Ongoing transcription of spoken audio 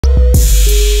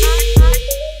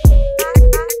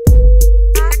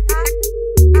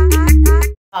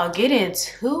I'll get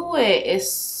into it. It's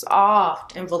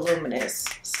soft and voluminous.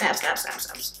 Snap, snap, snap,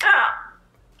 snap. Ah!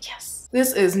 Yes.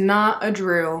 This is not a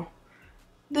drill.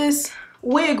 This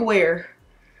wig wear.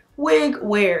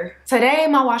 Today,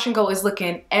 my wash and go is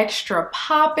looking extra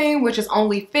popping, which is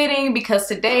only fitting because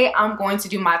today I'm going to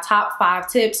do my top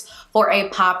 5 tips for a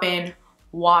popping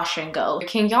wash and go.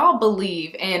 Can y'all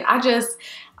believe? And I'm just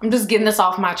getting this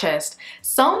off my chest.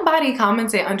 Somebody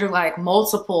commented under like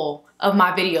multiple of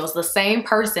my videos, the same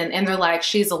person, and they're like,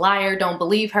 she's a liar, don't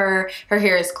believe her. Her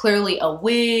hair is clearly a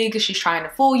wig. She's trying to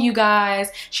fool you guys.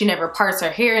 She never parts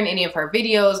her hair in any of her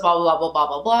videos, blah, blah, blah, blah,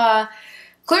 blah, blah.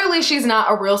 Clearly, she's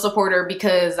not a real supporter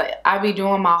because I be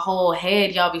doing my whole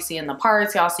head. Y'all be seeing the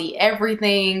parts. Y'all see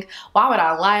everything. Why would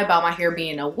I lie about my hair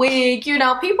being a wig? You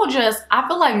know, people just, I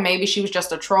feel like maybe she was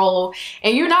just a troll.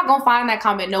 And you're not going to find that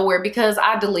comment nowhere because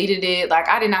I deleted it. Like,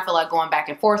 I did not feel like going back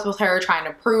and forth with her, trying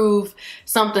to prove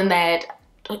something that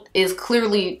is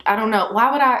clearly, I don't know, why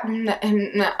would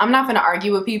I'm not gonna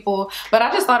argue with people, but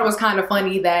I just thought it was kind of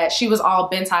funny that she was all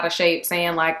bent out of shape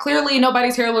saying like, clearly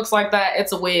nobody's hair looks like that,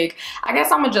 it's a wig. I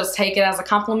guess I'm gonna just take it as a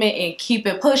compliment and keep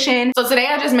it pushing. So today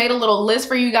I just made a little list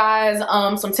for you guys,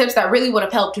 some tips that really would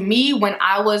have helped me when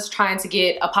I was trying to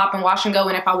get a pop and wash and go,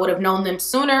 and if I would have known them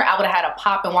sooner, I would have had a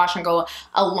pop and wash and go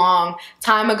a long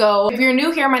time ago. If you're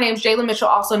new here, my name is Jayla Mitchell,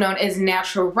 also known as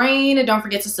NaturalReign. Don't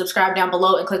forget to subscribe down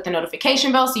below and click the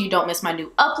notification bell so you don't miss my new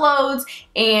uploads.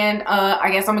 And I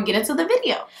guess I'm gonna get into the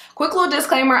video. Quick little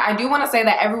disclaimer, I do want to say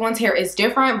that everyone's hair is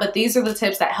different, but these are the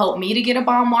tips that help me to get a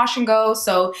bomb wash and go.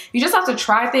 So you just have to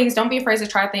try things. Don't be afraid to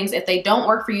try things. If they don't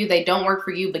work for you, they don't work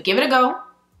for you, but give it a go.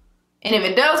 And if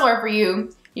it does work for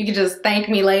you, you can just thank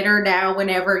me later, now,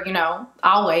 whenever, you know,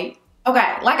 I'll wait.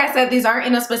 Okay, like I said, these aren't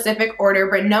in a specific order,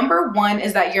 but number 1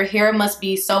 is that your hair must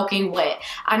be soaking wet.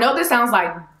 I know this sounds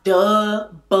like duh,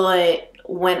 but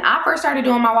when I first started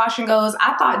doing my wash and goes,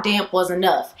 I thought damp was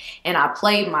enough, and I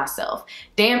played myself.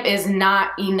 Damp is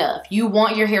not enough. You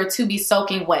want your hair to be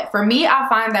soaking wet. For me, I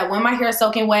find that when my hair is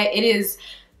soaking wet, it is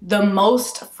the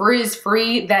most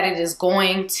frizz-free that it is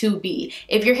going to be.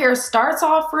 If your hair starts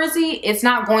off frizzy, it's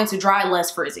not going to dry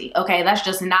less frizzy, okay? That's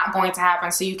just not going to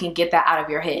happen, so you can get that out of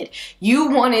your head.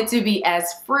 You want it to be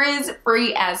as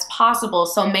frizz-free as possible,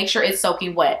 so make sure it's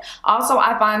soaking wet. Also,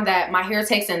 I find that my hair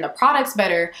takes in the products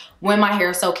better when my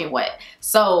hair is soaking wet.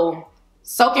 So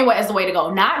soaking wet is the way to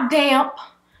go. Not damp,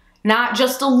 not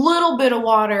just a little bit of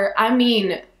water. I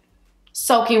mean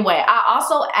soaking wet. I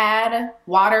also add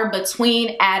water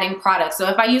between adding products. So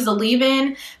if I use the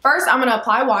leave-in, first I'm gonna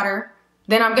apply water,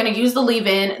 then I'm gonna use the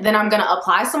leave-in, then I'm gonna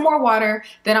apply some more water,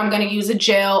 then I'm gonna use a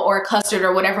gel or a custard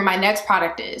or whatever my next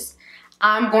product is.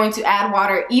 I'm going to add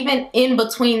water even in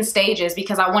between stages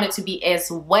because I want it to be as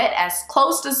wet, as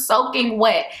close to soaking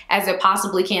wet as it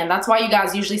possibly can. That's why you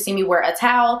guys usually see me wear a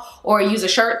towel or use a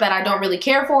shirt that I don't really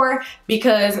care for,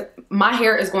 because my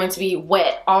hair is going to be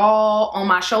wet all on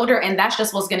my shoulder, and that's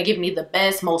just what's gonna give me the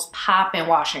best, most pop and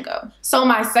wash and go. So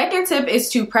my second tip is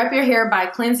to prep your hair by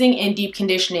cleansing and deep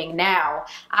conditioning. Now,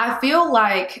 I feel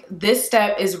like this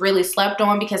step is really slept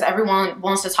on because everyone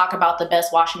wants to talk about the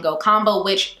best wash and go combo,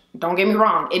 which, don't get me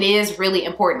wrong, it is really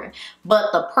important.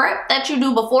 But the prep that you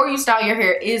do before you style your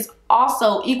hair is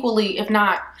also equally, if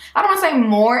not, I don't want to say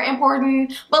more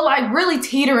important, but like really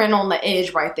teetering on the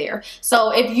edge right there.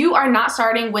 So if you are not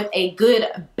starting with a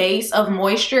good base of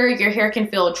moisture, your hair can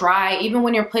feel dry. Even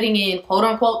when you're putting in quote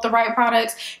unquote the right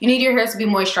products, you need your hair to be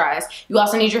moisturized. You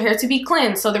also need your hair to be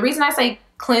cleansed. So the reason I say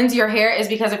cleanse your hair is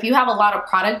because if you have a lot of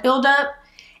product buildup,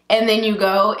 and then you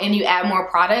go and you add more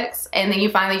products and then you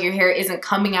find that your hair isn't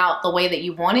coming out the way that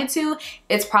you want it to,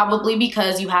 it's probably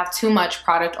because you have too much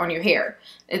product on your hair.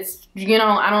 It's, you know,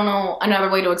 I don't know another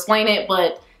way to explain it,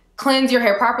 but cleanse your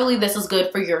hair properly. This is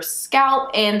good for your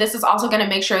scalp, and this is also gonna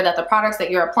make sure that the products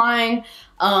that you're applying,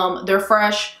 they're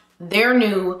fresh, they're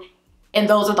new, and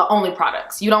those are the only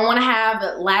products. You don't wanna have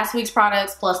last week's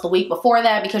products plus the week before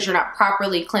that because you're not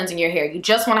properly cleansing your hair. You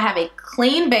just wanna have a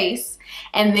clean base,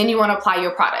 and then you want to apply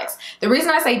your products. The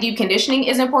reason I say deep conditioning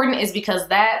is important is because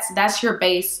that's your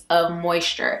base of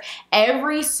moisture.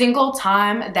 Every single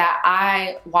time that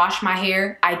I wash my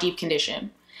hair, I deep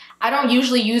condition. I don't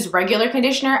usually use regular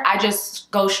conditioner. I just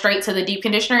go straight to the deep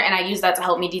conditioner, and I use that to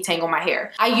help me detangle my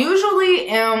hair. I usually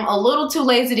am a little too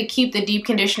lazy to keep the deep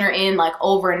conditioner in like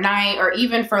overnight or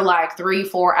even for like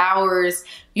 3-4 hours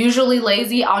usually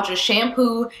lazy, I'll just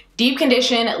shampoo, deep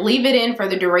condition, leave it in for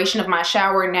the duration of my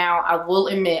shower. Now, I will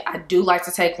admit, I do like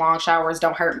to take long showers,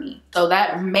 don't hurt me. So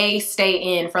that may stay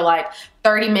in for like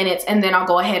 30 minutes and then I'll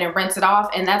go ahead and rinse it off.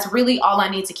 And that's really all I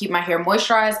need to keep my hair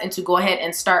moisturized and to go ahead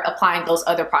and start applying those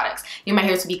other products. I need my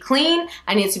hair to be clean,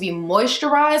 I need it to be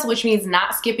moisturized, which means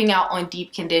not skipping out on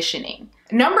deep conditioning.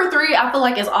 Number 3, I feel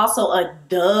like is also a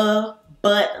duh.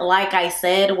 But like I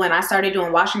said, when I started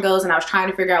doing wash and goes and I was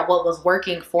trying to figure out what was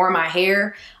working for my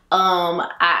hair,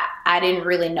 I didn't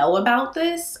really know about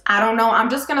this. I don't know. I'm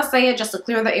just going to say it just to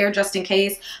clear the air just in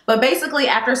case. But basically,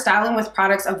 after styling with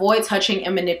products, avoid touching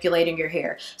and manipulating your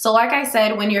hair. So like I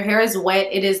said, when your hair is wet,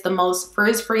 it is the most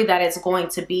frizz-free that it's going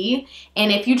to be.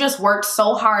 And if you just work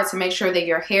so hard to make sure that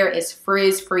your hair is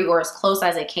frizz-free or as close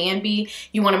as it can be,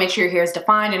 you want to make sure your hair is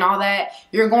defined and all that,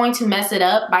 you're going to mess it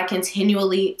up by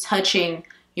continually touching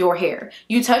your hair.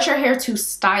 You touch your hair to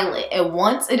style it. And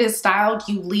once it is styled,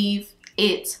 you leave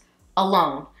it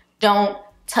alone. Don't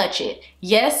touch it.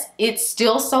 Yes, it's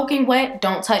still soaking wet.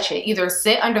 Don't touch it. Either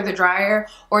sit under the dryer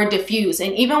or diffuse.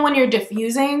 And even when you're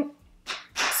diffusing,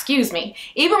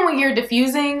 even when you're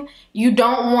diffusing, you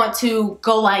don't want to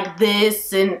go like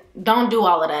this and don't do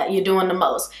all of that. You're doing the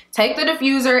most. Take the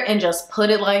diffuser and just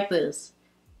put it like this.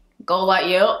 Go like,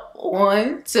 yep,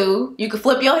 1, 2. You can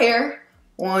flip your hair.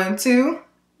 1, 2.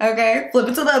 Okay, flip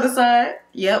it to the other side.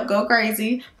 Yep, go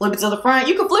crazy. Flip it to the front.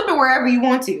 You can flip it wherever you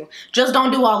want to. Just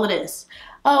don't do all of this.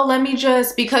 Oh, let me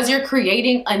just, because you're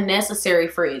creating unnecessary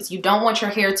frizz. You don't want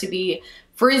your hair to be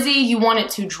frizzy. You want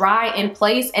it to dry in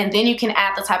place, and then you can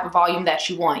add the type of volume that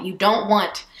you want. You don't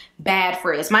want bad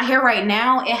frizz. My hair right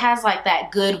now, it has like that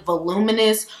good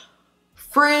voluminous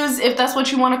frizz, if that's what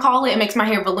you want to call it. It makes my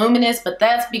hair voluminous, but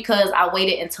that's because I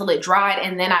waited until it dried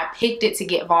and then I picked it to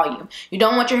get volume. You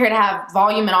don't want your hair to have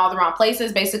volume in all the wrong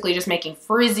places, basically just making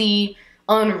frizzy,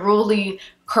 unruly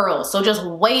curls. So just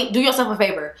wait, do yourself a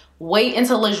favor, wait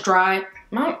until it's dry.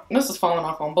 This is falling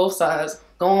off on both sides,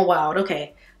 going wild.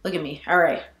 Okay, look at me. All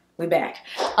right, we back.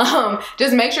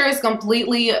 Just make sure it's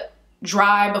completely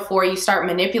dry before you start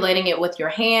manipulating it with your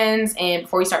hands and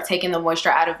before you start taking the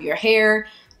moisture out of your hair.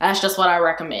 That's just what I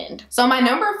recommend. So my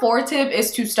number 4 tip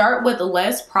is to start with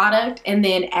less product and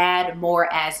then add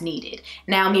more as needed.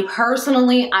 Now, me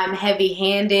personally, I'm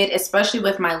heavy-handed, especially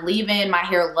with my leave-in. My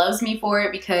hair loves me for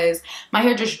it because my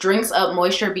hair just drinks up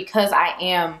moisture because I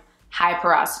am high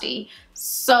porosity.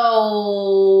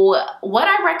 So what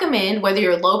I recommend, whether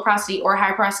you're low porosity or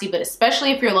high porosity, but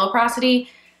especially if you're low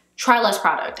porosity, try less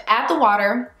product. Add the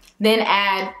water, then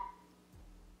add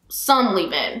some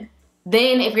leave-in.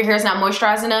 Then if your hair is not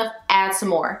moisturized enough, add some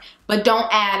more. But don't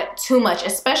add too much,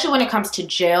 especially when it comes to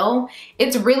gel.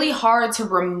 It's really hard to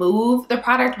remove the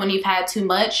product when you've had too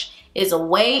much. It's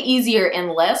way easier and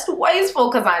less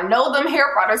wasteful, because I know them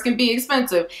hair products can be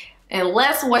expensive, and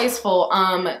less wasteful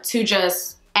to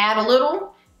just add a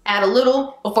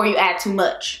little before you add too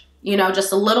much. You know,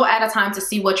 just a little at a time to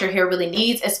see what your hair really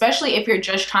needs, especially if you're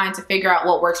just trying to figure out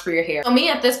what works for your hair. So me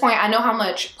at this point, I know how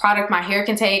much product my hair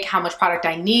can take, how much product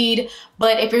I need,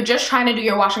 but if you're just trying to do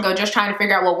your wash and go, just trying to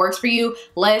figure out what works for you,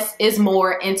 less is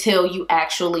more until you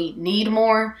actually need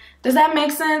more. Does that make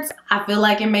sense? I feel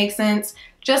like it makes sense.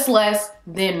 Just less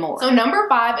than more. So number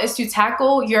 5 is to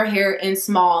tackle your hair in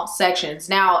small sections.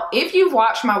 Now, if you've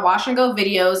watched my wash and go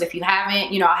videos, if you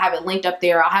haven't, you know, I have it linked up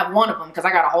there. I'll have one of them because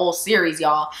I got a whole series,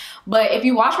 y'all. But if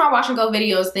you watch my wash and go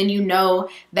videos, then you know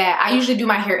that I usually do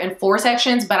my hair in 4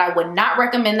 sections, but I would not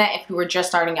recommend that if you were just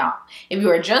starting out. If you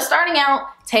are just starting out,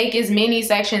 take as many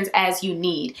sections as you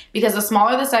need, because the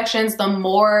smaller the sections, the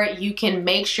more you can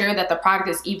make sure that the product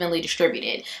is evenly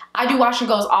distributed. I do wash and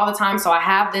goes all the time, so I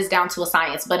have this down to a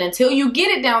science, but until you get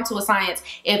it down to a science,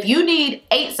 if you need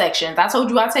 8 sections, I told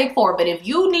you I take 4, but if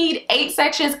you need 8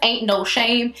 sections, ain't no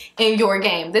shame in your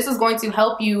game. This is going to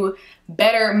help you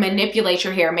better manipulate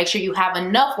your hair. Make sure you have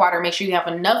enough water, make sure you have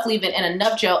enough leave-in and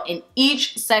enough gel in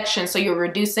each section so you're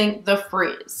reducing the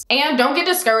frizz. And don't get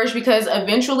discouraged, because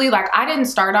eventually, like, I didn't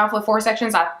start off with 4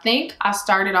 sections. I think I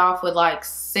started off with like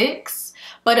 6,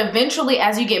 but eventually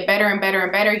as you get better and better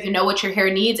and better, you know what your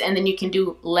hair needs, and then you can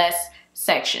do less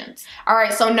sections. All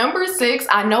right, so number 6,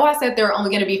 I know I said there are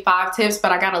only going to be 5 tips,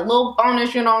 but I got a little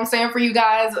bonus, you know what I'm saying, for you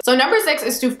guys. So number 6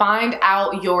 is to find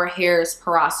out your hair's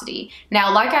porosity.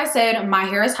 Now, like I said, my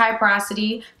hair is high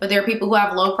porosity, but there are people who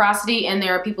have low porosity and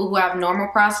there are people who have normal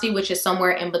porosity, which is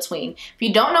somewhere in between. If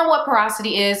you don't know what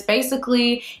porosity is,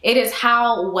 basically it is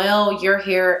how well your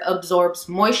hair absorbs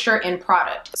moisture and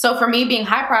product. So for me, being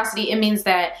high porosity, it means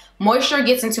that moisture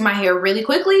gets into my hair really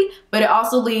quickly, but it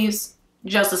also leaves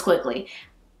just as quickly.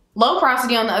 Low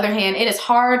porosity, on the other hand, it is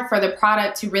hard for the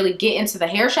product to really get into the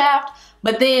hair shaft,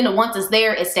 but then once it's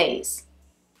there, it stays.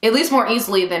 At least more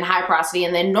easily than high porosity.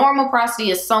 And then normal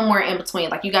porosity is somewhere in between.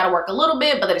 Like you gotta work a little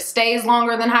bit, but it stays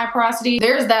longer than high porosity.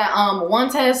 There's that one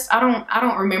test, I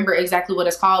don't remember exactly what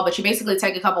it's called, but you basically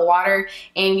take a cup of water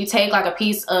and you take like a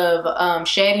piece of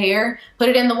shed hair, put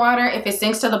it in the water. If it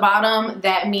sinks to the bottom,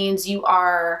 that means you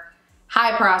are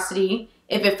high porosity.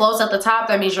 If it floats at the top,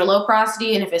 that means you're low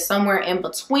porosity. And if it's somewhere in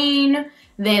between,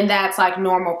 then that's like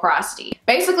normal porosity.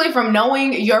 Basically, from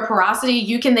knowing your porosity,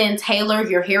 you can then tailor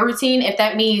your hair routine. If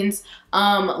that means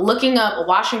looking up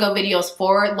wash and go videos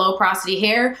for low porosity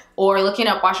hair, or looking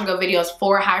up wash and go videos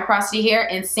for high porosity hair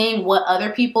and seeing what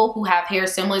other people who have hair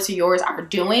similar to yours are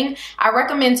doing, I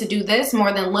recommend to do this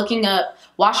more than looking up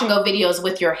wash and go videos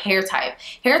with your hair type.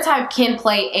 Hair type can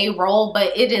play a role,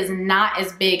 but it is not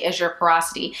as big as your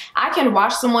porosity. I can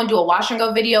watch someone do a wash and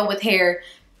go video with hair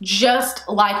just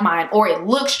like mine, or it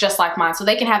looks just like mine, so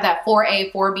they can have that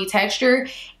 4A 4B texture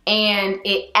and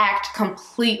it act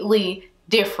completely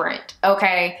different,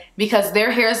 okay, because their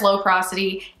hair is low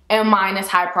porosity and mine is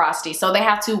high porosity. So they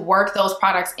have to work those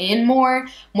products in more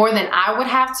than I would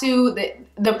have to.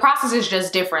 The process is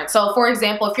just different. So for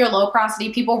example, if you're low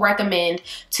porosity, people recommend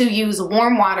to use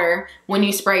warm water when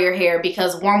you spray your hair,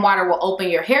 because warm water will open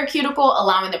your hair cuticle,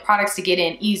 allowing the products to get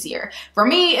in easier. For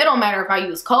me, it don't matter if I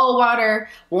use cold water,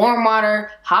 warm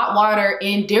water, hot water,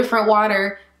 indifferent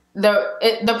water,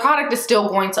 the product is still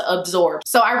going to absorb.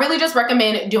 So I really just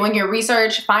recommend doing your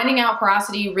research. Finding out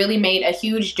porosity really made a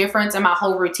huge difference in my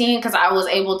whole routine, because I was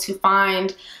able to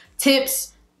find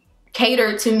tips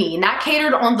catered to me, not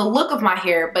catered on the look of my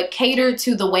hair, but catered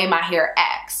to the way my hair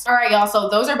acts. All right, y'all, so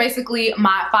those are basically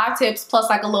my 5 tips plus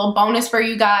like a little bonus for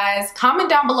you guys. Comment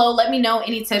down below, let me know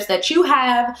any tips that you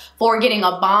have for getting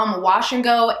a bomb wash and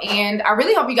go, and I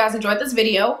really hope you guys enjoyed this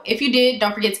video. If you did,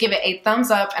 don't forget to give it a thumbs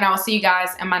up, and I will see you guys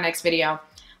in my next video.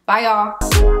 Bye,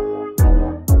 y'all.